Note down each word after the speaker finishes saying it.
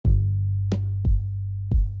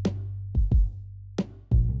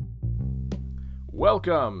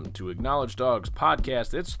Welcome to Acknowledge Dogs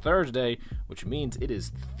Podcast. It's Thursday, which means it is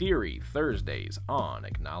Theory Thursdays on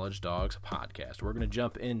Acknowledge Dogs Podcast. We're going to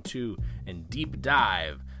jump into and deep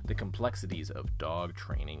dive the complexities of dog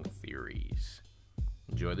training theories.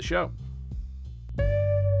 Enjoy the show.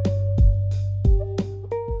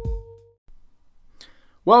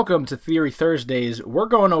 Welcome to Theory Thursdays. We're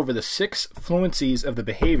going over the 6 fluencies of the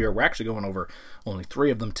behavior. We're actually going over only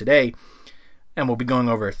 3 of them today, and we'll be going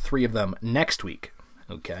over 3 of them next week.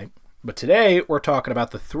 Okay? But today, we're talking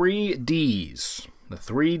about the 3 Ds. The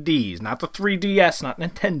 3 Ds, not the 3DS, not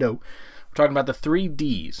Nintendo. We're talking about the 3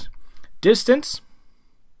 Ds. Distance,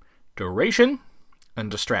 duration,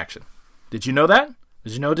 and distraction. Did you know that?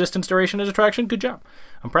 Did you know distance, duration, and distraction? Good job.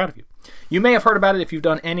 I'm proud of you. You may have heard about it if you've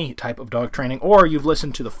done any type of dog training, or you've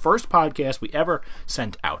listened to the first podcast we ever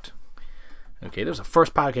sent out. Okay, there's the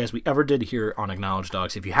first podcast we ever did here on Acknowledge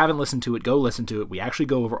Dogs. If you haven't listened to it, go listen to it. We actually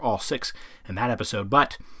go over all 6 in that episode,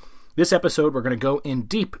 but this episode we're going to go in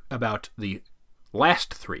deep about the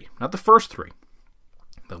last 3, not the first 3.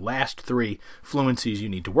 The last 3 fluencies you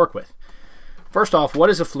need to work with. First off,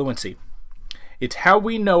 what is a fluency? It's how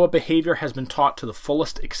we know a behavior has been taught to the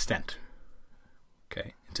fullest extent.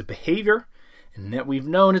 Okay, it's a behavior, and that we've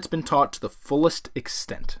known it's been taught to the fullest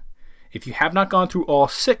extent. If you have not gone through all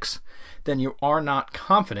 6, then you are not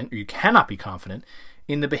confident, or you cannot be confident,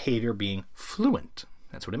 in the behavior being fluent.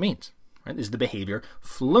 That's what it means. Right? Is the behavior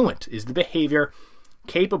fluent? Is the behavior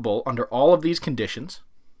capable under all of these conditions,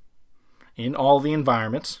 in all the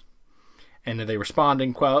environments, and are they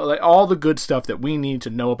responding well? All the good stuff that we need to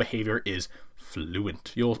know a behavior is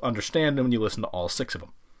fluent. You'll understand them when you listen to all 6 of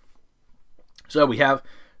them. So we have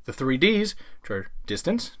the 3 Ds, which are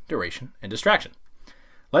distance, duration, and distraction.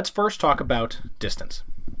 Let's first talk about distance.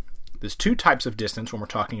 There's 2 types of distance when we're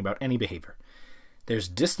talking about any behavior. There's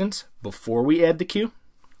distance before we add the cue,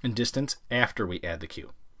 and distance after we add the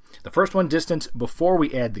cue. The first one, distance before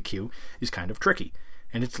we add the cue, is kind of tricky.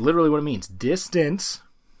 And it's literally what it means. Distance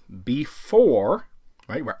before,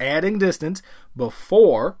 right? We're adding distance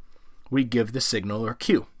before we give the signal or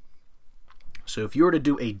cue. So if you were to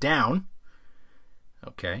do a down,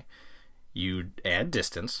 okay, you'd add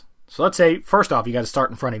distance. So let's say, first off, you got to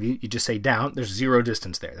start in front of you. You just say down. There's 0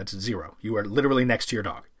 distance there. That's 0. You are literally next to your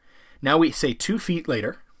dog. Now we say 2 feet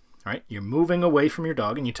later, right? You're moving away from your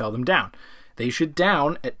dog and you tell them down. They should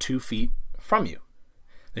down at 2 feet from you.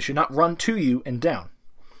 They should not run to you and down.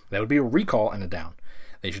 That would be a recall and a down.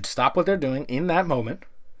 They should stop what they're doing in that moment,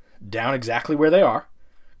 down exactly where they are,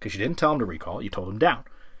 because you didn't tell them to recall, you told them down,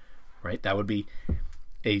 right? That would be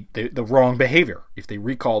the wrong behavior. If they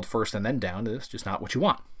recalled first and then down, that's just not what you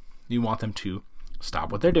want. You want them to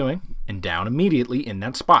stop what they're doing and down immediately in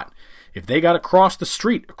that spot. If they got across the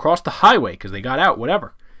street, across the highway, because they got out,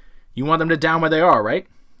 whatever, you want them to down where they are, right?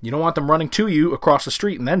 You don't want them running to you across the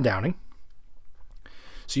street and then downing.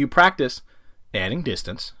 So you practice adding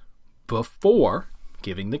distance before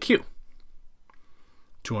giving the cue.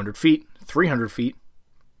 200 feet, 300 feet,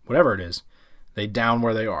 whatever it is, they down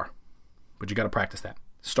where they are. But you got to practice that.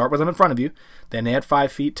 Start with them in front of you, then add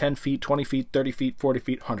 5 feet, 10 feet, 20 feet, 30 feet, 40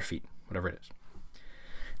 feet, 100 feet, whatever it is.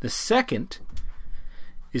 The second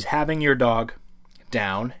is having your dog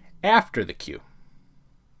down after the cue.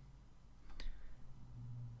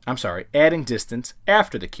 I'm sorry, adding distance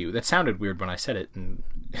after the cue. That sounded weird when I said it.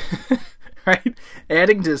 Right?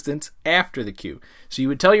 Adding distance after the cue. So you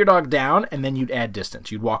would tell your dog down, and then you'd add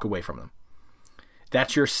distance. You'd walk away from them.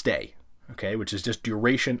 That's your stay, okay, which is just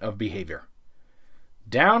duration of behavior.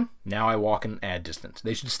 Down, now I walk and add distance.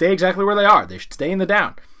 They should stay exactly where they are. They should stay in the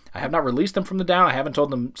down. I have not released them from the down. I haven't told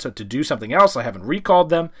them to do something else. I haven't recalled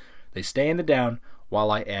them. They stay in the down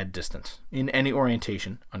while I add distance in any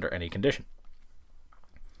orientation under any condition.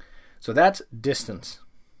 So that's distance.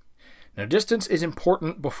 Now, distance is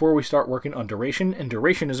important before we start working on duration, and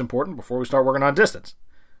duration is important before we start working on distance.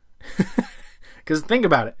 Because think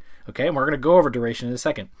about it, okay? And we're going to go over duration in a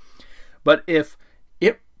second. But if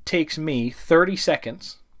it takes me 30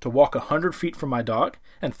 seconds to walk 100 feet from my dog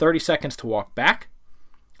and 30 seconds to walk back,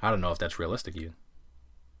 I don't know if that's realistic even.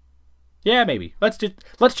 Yeah, maybe. Let's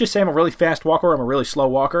just say I'm a really fast walker or I'm a really slow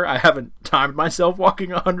walker. I haven't timed myself walking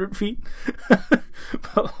 100 feet.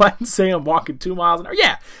 But let's say I'm walking 2 miles an hour.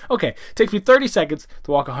 Yeah, okay. It takes me 30 seconds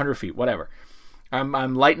to walk 100 feet, whatever.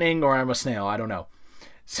 I'm lightning or I'm a snail. I don't know.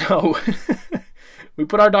 So we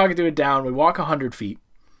put our dog into it down. We walk 100 feet.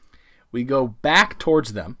 We go back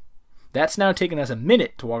towards them. That's now taking us a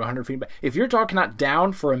minute to walk 100 feet back. If your dog cannot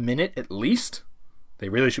down for a minute at least, they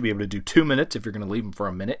really should be able to do 2 minutes if you're going to leave them for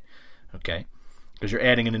a minute. Okay, because you're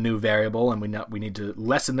adding in a new variable, and we need to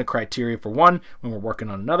lessen the criteria for one when we're working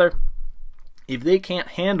on another. If they can't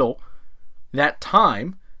handle that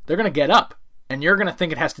time, they're going to get up. And you're going to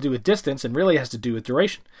think it has to do with distance and really has to do with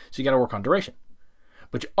duration. So you got to work on duration.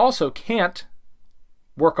 But you also can't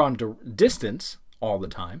work on distance all the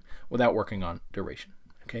time without working on duration.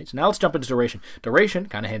 Okay, so now let's jump into duration. Duration,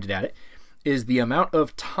 kind of hinted at it, is the amount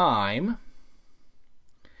of time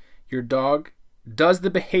your dog does the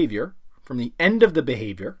behavior from the end of the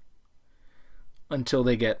behavior until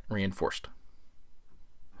they get reinforced.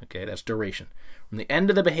 Okay, that's duration. From the end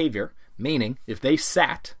of the behavior, meaning if they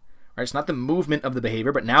sat, right, it's not the movement of the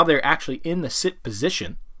behavior, but now they're actually in the sit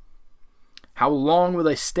position, how long will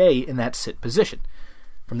they stay in that sit position?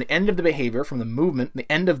 From the end of the behavior, from the movement, the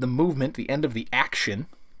end of the action,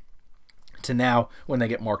 to now when they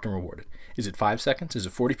get marked and rewarded. Is it 5 seconds? Is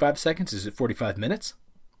it 45 seconds? Is it 45 minutes?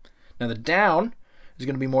 Now the down is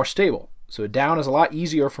going to be more stable. So a down is a lot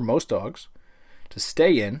easier for most dogs to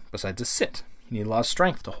stay in besides a sit. You need a lot of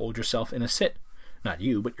strength to hold yourself in a sit. Not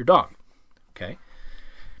you, but your dog. Okay?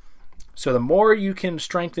 So the more you can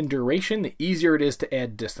strengthen duration, the easier it is to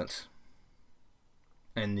add distance.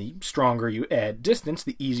 And the stronger you add distance,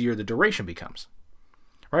 the easier the duration becomes.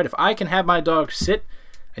 Right? If I can have my dog sit,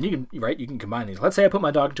 and you can combine these. Let's say I put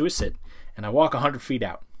my dog into a sit, and I walk 100 feet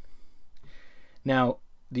out. Now,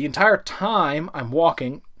 the entire time I'm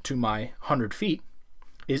walking to my 100 feet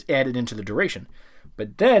is added into the duration.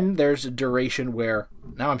 But then there's a duration where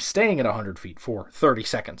now I'm staying at 100 feet for 30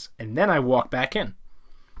 seconds, and then I walk back in.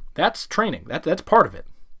 That's training. That's part of it.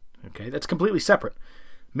 Okay, that's completely separate.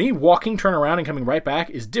 Me walking, turn around, and coming right back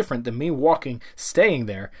is different than me walking, staying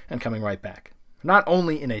there, and coming right back. Not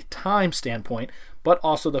only in a time standpoint, but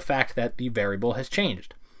also the fact that the variable has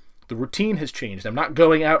changed. The routine has changed. I'm not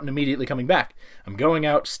going out and immediately coming back. I'm going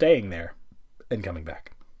out, staying there, and coming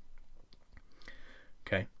back.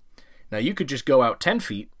 Okay. Now you could just go out 10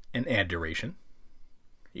 feet and add duration.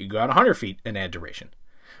 You go out 100 feet and add duration.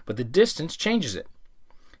 But the distance changes it.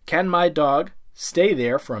 Can my dog stay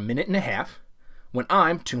there for a minute and a half when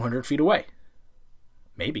I'm 200 feet away?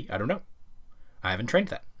 Maybe. I don't know. I haven't trained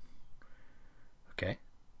that. Okay.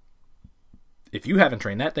 If you haven't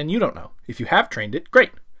trained that, then you don't know. If you have trained it,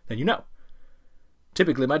 great. Then you know.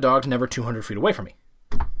 Typically, my dog's never 200 feet away from me.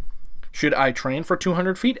 Should I train for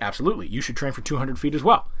 200 feet? Absolutely. You should train for 200 feet as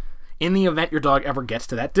well, in the event your dog ever gets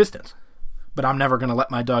to that distance. But I'm never going to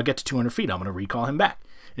let my dog get to 200 feet. I'm going to recall him back.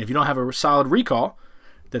 And if you don't have a solid recall,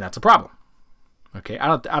 then that's a problem. Okay? I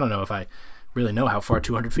don't know if I really know how far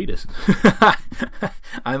 200 feet is.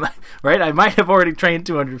 I might have already trained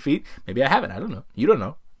 200 feet. Maybe I haven't. I don't know. You don't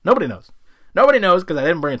know. Nobody knows. Nobody knows because I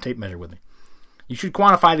didn't bring a tape measure with me. You should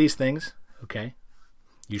quantify these things, okay?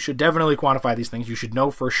 You should definitely quantify these things. You should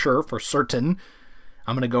know for sure, for certain,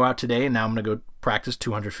 I'm going to go out today and now I'm going to go practice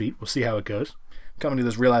 200 feet. We'll see how it goes. Coming to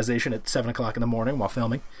this realization at 7 o'clock in the morning while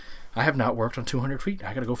filming. I have not worked on 200 feet.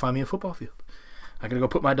 I got to go find me a football field. I got to go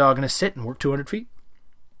put my dog in a sit and work 200 feet.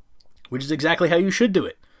 Which is exactly how you should do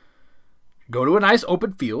it. Go to a nice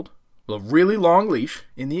open field with a really long leash.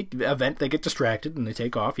 In the event they get distracted and they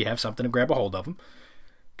take off, you have something to grab a hold of them.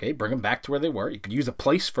 Okay, bring them back to where they were. You could use a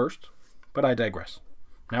place first, but I digress.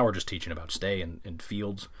 Now we're just teaching about stay and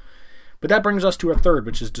fields. But that brings us to our third,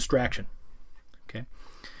 which is distraction. Okay,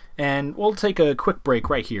 and we'll take a quick break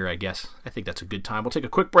right here, I guess. I think that's a good time. We'll take a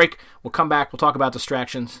quick break. We'll come back. We'll talk about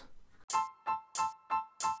distractions.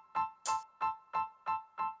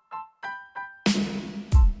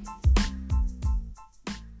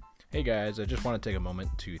 Hey guys, I just want to take a moment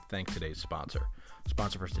to thank today's sponsor. The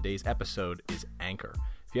sponsor for today's episode is Anchor.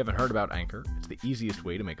 If you haven't heard about Anchor, it's the easiest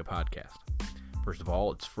way to make a podcast. First of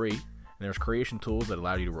all, it's free, and there's creation tools that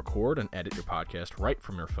allow you to record and edit your podcast right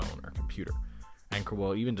from your phone or computer. Anchor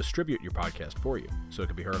will even distribute your podcast for you, so it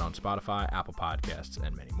can be heard on Spotify, Apple Podcasts,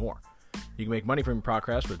 and many more. You can make money from your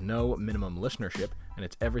podcast with no minimum listenership, and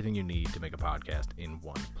it's everything you need to make a podcast in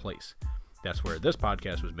one place. That's where this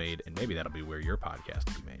podcast was made, and maybe that'll be where your podcast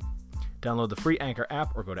will be made. Download the free Anchor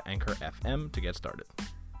app or go to Anchor FM to get started.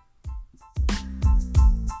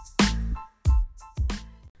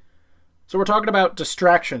 So we're talking about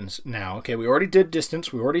distractions now. Okay, we already did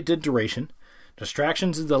distance. We already did duration.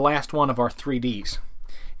 Distractions is the last one of our 3Ds.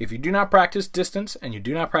 If you do not practice distance and you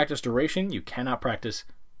do not practice duration, you cannot practice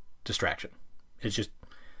distraction. It's just,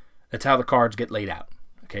 that's how the cards get laid out.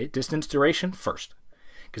 Okay, distance, duration, first.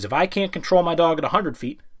 Because if I can't control my dog at 100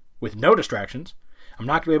 feet with no distractions, I'm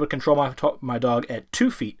not going to be able to control my dog at 2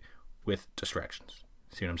 feet with distractions.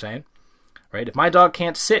 See what I'm saying? Right? If my dog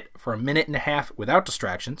can't sit for a minute and a half without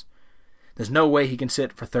distractions, there's no way he can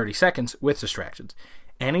sit for 30 seconds with distractions.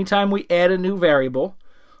 Anytime we add a new variable,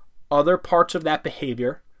 other parts of that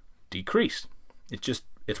behavior decrease.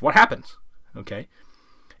 It's what happens. Okay?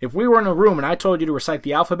 If we were in a room and I told you to recite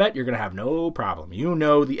the alphabet, you're going to have no problem. You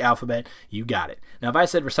know the alphabet. You got it. Now, if I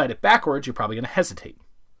said recite it backwards, you're probably going to hesitate.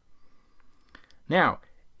 Now,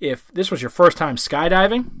 if this was your first time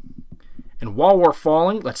skydiving, and while we're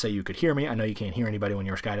falling, let's say you could hear me. I know you can't hear anybody when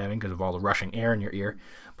you're skydiving because of all the rushing air in your ear.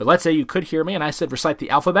 But let's say you could hear me and I said recite the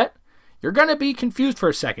alphabet. You're going to be confused for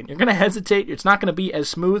a second. You're going to hesitate. It's not going to be as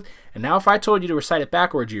smooth. And now if I told you to recite it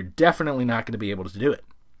backwards, you're definitely not going to be able to do it.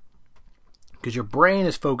 Because your brain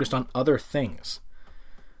is focused on other things.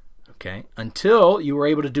 Okay? Until you were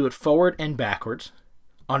able to do it forward and backwards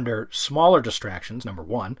under smaller distractions, number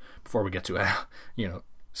one, before we get to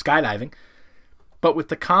skydiving. But with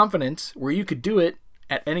the confidence where you could do it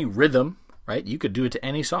at any rhythm, right? You could do it to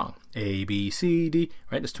any song. A, B, C, D,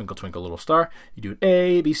 right? This Twinkle, Twinkle, Little Star. You do it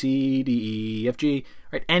A, B, C, D, E, F, G,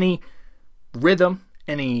 right? Any rhythm,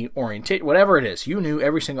 any orientation, whatever it is. You knew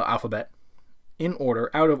every single alphabet in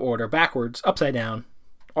order, out of order, backwards, upside down,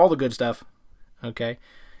 all the good stuff, okay?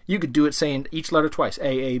 You could do it saying each letter twice.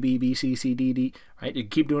 A, B, B, C, C, D, D, right? You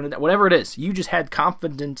keep doing it, whatever it is. You just had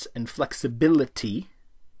confidence and flexibility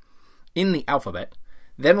in the alphabet.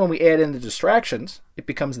 Then when we add in the distractions, it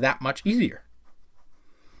becomes that much easier.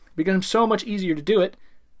 It becomes so much easier to do it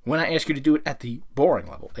when I ask you to do it at the boring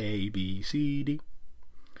level. A, B, C, D.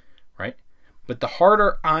 Right? But the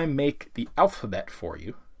harder I make the alphabet for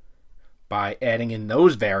you by adding in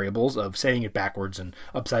those variables of saying it backwards and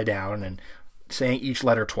upside down and saying each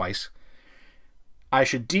letter twice, I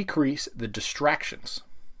should decrease the distractions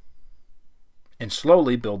and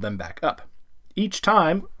slowly build them back up. Each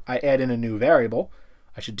time I add in a new variable,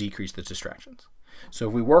 I should decrease the distractions. So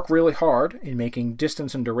if we work really hard in making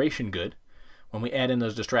distance and duration good, when we add in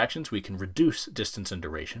those distractions, we can reduce distance and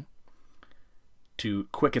duration to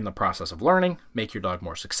quicken the process of learning, make your dog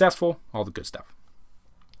more successful, all the good stuff.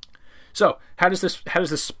 So how does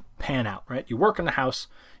this pan out, right? You work in the house,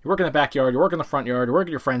 you work in the backyard, you work in the front yard, you work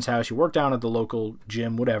at your friend's house, you work down at the local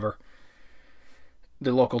gym, whatever,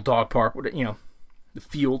 the local dog park, the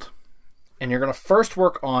field. And you're going to first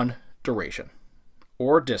work on duration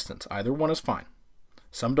or distance. Either one is fine.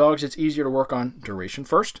 Some dogs, it's easier to work on duration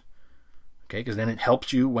first, okay, because then it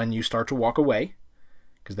helps you when you start to walk away,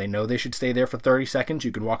 because they know they should stay there for 30 seconds.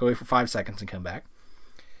 You can walk away for 5 seconds and come back.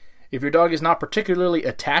 If your dog is not particularly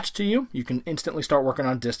attached to you, you can instantly start working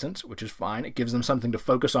on distance, which is fine. It gives them something to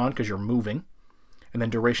focus on because you're moving, and then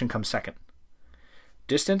duration comes second.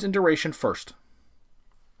 Distance and duration first.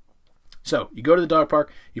 So, you go to the dog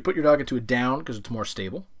park, you put your dog into a down because it's more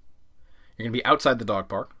stable. You're going to be outside the dog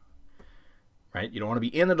park, right? You don't want to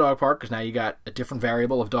be in the dog park because now you got a different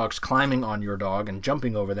variable of dogs climbing on your dog and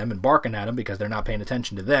jumping over them and barking at them because they're not paying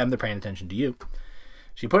attention to them, they're paying attention to you.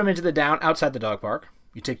 So you put them into the down outside the dog park.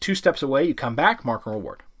 You take 2 steps away, you come back, mark and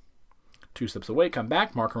reward. 2 steps away, come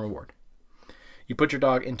back, mark and reward. You put your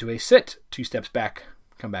dog into a sit, 2 steps back,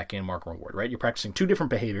 come back in, mark and reward, right? You're practicing 2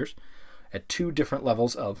 different behaviors at 2 different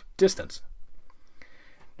levels of distance.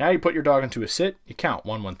 Now you put your dog into a sit, you count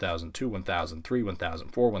 1, 1,000, 2, 1,000, 3, 1,000,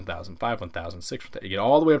 4, 1,000, 5, 1,000, 6, 1,000. You get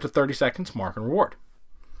all the way up to 30 seconds, mark and reward.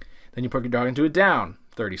 Then you put your dog into a down,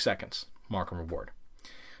 30 seconds, mark and reward.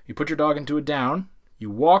 You put your dog into a down, you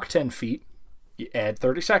walk 10 feet, you add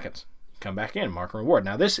 30 seconds. You come back in, mark and reward.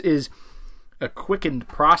 Now this is a quickened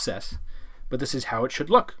process, but this is how it should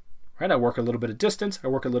look. Right? I work a little bit of distance, I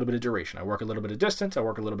work a little bit of duration. I work a little bit of distance, I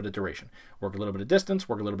work a little bit of duration. Work a little bit of distance,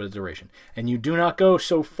 work a little bit of duration. And you do not go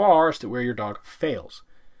so far as to where your dog fails.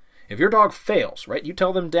 If your dog fails, right, you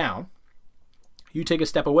tell them down, you take a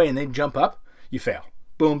step away and they jump up, you fail.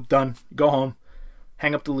 Boom, done. Go home,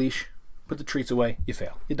 hang up the leash, put the treats away, you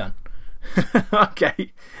fail. You're done.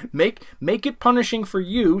 Okay? Make it punishing for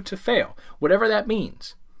you to fail, whatever that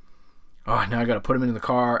means. Oh, now I got to put him into the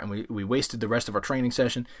car, and we wasted the rest of our training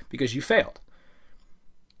session because you failed.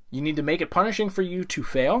 You need to make it punishing for you to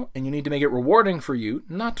fail, and you need to make it rewarding for you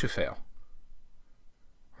not to fail.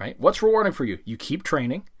 Right? What's rewarding for you? You keep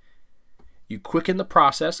training. You quicken the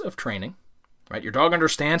process of training. Right? Your dog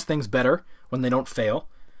understands things better when they don't fail.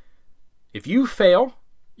 If you fail,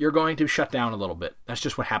 you're going to shut down a little bit. That's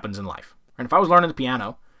just what happens in life. And if I was learning the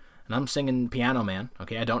piano, and I'm singing Piano Man,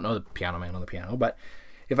 okay, I don't know the Piano Man on the piano, but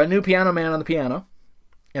if I knew Piano Man on the piano,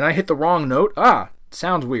 and I hit the wrong note,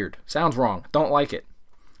 sounds weird, sounds wrong, don't like it.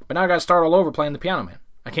 But now I got to start all over playing the Piano Man.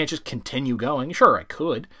 I can't just continue going. Sure, I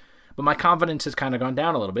could, but my confidence has kind of gone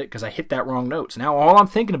down a little bit because I hit that wrong note. So now all I'm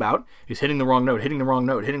thinking about is hitting the wrong note, hitting the wrong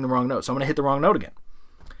note, hitting the wrong note. So I'm going to hit the wrong note again.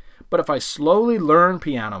 But if I slowly learn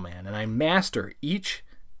Piano Man and I master each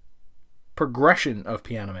progression of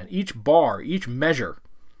Piano Man, each bar, each measure,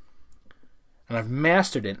 and I've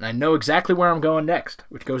mastered it, and I know exactly where I'm going next,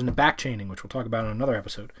 which goes into back chaining, which we'll talk about in another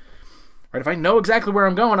episode. Right? If I know exactly where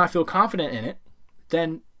I'm going, I feel confident in it,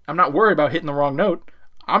 then I'm not worried about hitting the wrong note.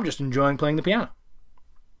 I'm just enjoying playing the piano.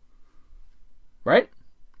 Right?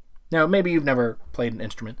 Now, maybe you've never played an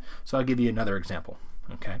instrument, so I'll give you another example.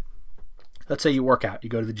 Okay? Let's say you work out, you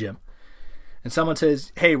go to the gym, and someone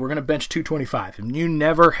says, hey, we're going to bench 225, and you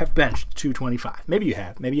never have benched 225. Maybe you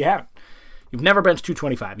have, maybe you haven't. You've never benched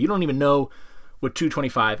 225. You don't even know what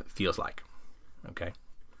 225 feels like. Okay?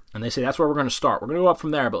 And they say, that's where we're going to start. We're going to go up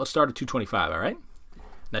from there, but let's start at 225, all right?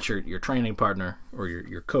 That's your training partner or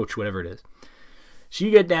your coach, whatever it is. So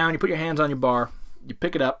you get down, you put your hands on your bar, you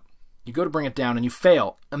pick it up, you go to bring it down, and you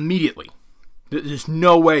fail immediately. There's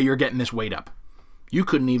no way you're getting this weight up. You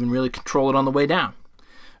couldn't even really control it on the way down.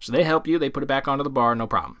 So they help you, they put it back onto the bar, no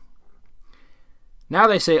problem. Now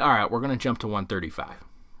they say, all right, we're going to jump to 135.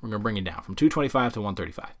 We're going to bring it down from 225 to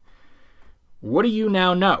 135. What do you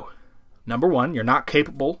now know? Number one, you're not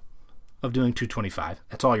capable of doing 225.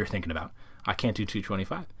 That's all you're thinking about. I can't do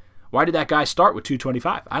 225. Why did that guy start with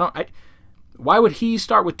 225? Why would he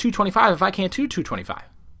start with 225 if I can't do 225?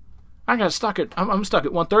 I'm stuck at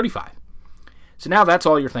 135. So now that's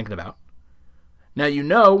all you're thinking about. Now you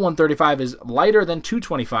know 135 is lighter than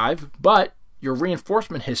 225, but your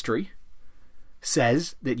reinforcement history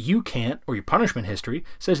says that you can't, or your punishment history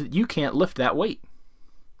says that you can't lift that weight.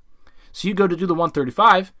 So you go to do the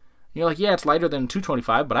 135, and you're like, yeah, it's lighter than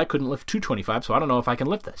 225, but I couldn't lift 225, so I don't know if I can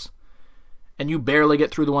lift this. And you barely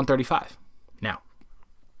get through the 135. Now,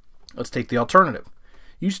 let's take the alternative.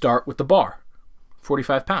 You start with the bar,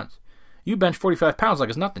 45 pounds. You bench 45 pounds like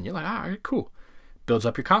it's nothing. You're like, all right, cool. Builds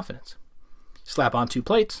up your confidence. Slap on 2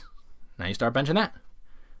 plates. Now you start benching that.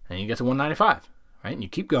 And you get to 195, right? And you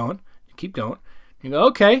keep going. You go,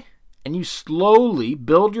 okay. And you slowly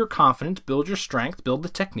build your confidence, build your strength, build the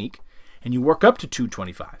technique, and you work up to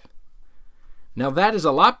 225. Now that is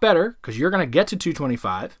a lot better because you're going to get to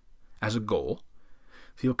 225 as a goal,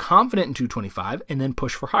 feel confident in 225, and then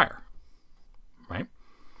push for higher, right?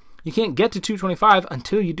 You can't get to 225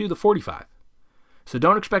 until you do the 45. So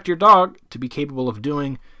don't expect your dog to be capable of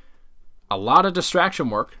doing a lot of distraction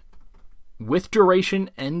work with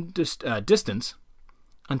duration and distance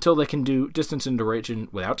until they can do distance and duration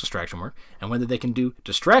without distraction work, and whether they can do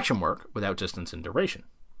distraction work without distance and duration.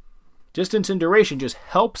 Distance and duration just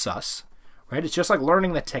helps us, right? It's just like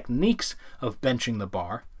learning the techniques of benching the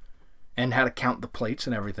bar and how to count the plates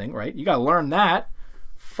and everything, right? You got to learn that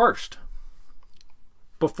first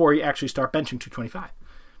before you actually start benching 225.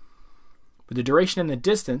 But the duration and the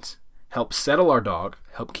distance help settle our dog,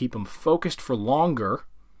 help keep him focused for longer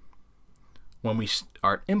when we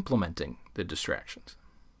start implementing the distractions.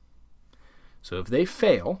 So if they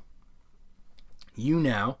fail, you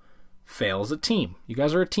now fail as a team. You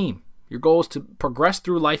guys are a team. Your goal is to progress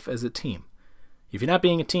through life as a team. If you're not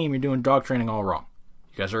being a team, you're doing dog training all wrong.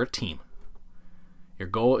 You guys are a team. Your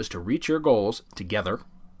goal is to reach your goals together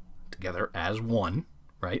as one,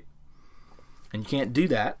 right? And you can't do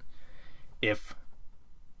that if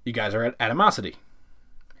you guys are at animosity.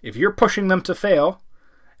 If you're pushing them to fail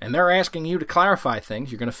and they're asking you to clarify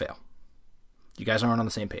things, you're going to fail. You guys aren't on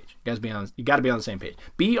the same page. You got to be on the same page.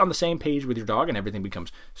 Be on the same page with your dog and everything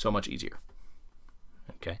becomes so much easier.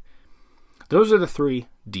 Okay? Those are the 3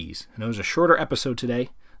 Ds. And it was a shorter episode today.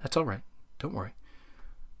 That's all right. Don't worry.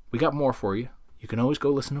 We got more for you. You can always go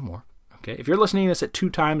listen to more. Okay? If you're listening to this at 2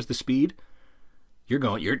 times the speed,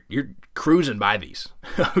 you're cruising by these.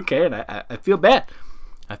 Okay? And I feel bad.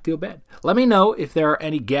 I feel bad. Let me know if there are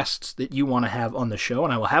any guests that you want to have on the show,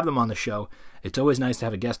 and I will have them on the show. It's always nice to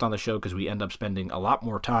have a guest on the show because we end up spending a lot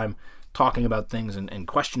more time talking about things and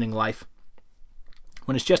questioning life.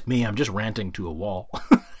 When it's just me, I'm just ranting to a wall.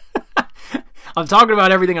 I'm talking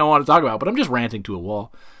about everything I want to talk about, but I'm just ranting to a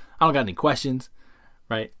wall. I don't got any questions,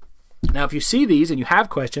 right? Now, if you see these and you have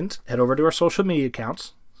questions, head over to our social media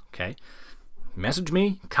accounts, okay? Message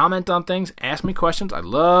me, comment on things, ask me questions. I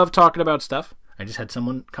love talking about stuff. I just had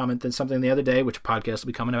someone comment on something the other day, which a podcast will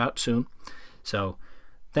be coming out soon. So,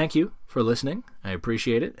 thank you for listening. I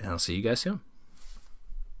appreciate it, and I'll see you guys soon.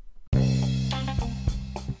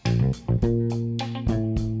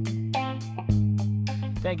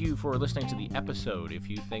 Thank you for listening to the episode. If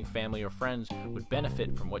you think family or friends would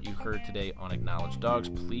benefit from what you heard today on Acknowledge Dogs,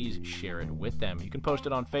 please share it with them. You can post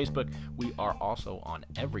it on Facebook. We are also on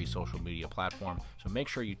every social media platform, so make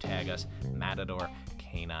sure you tag us, Matador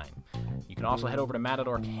Canine. You can also head over to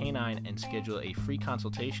Matador Canine and schedule a free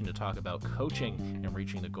consultation to talk about coaching and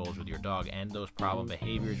reaching the goals with your dog and those problem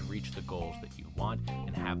behaviors. Reach the goals that you want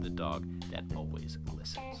and have the dog that always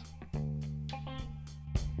listens.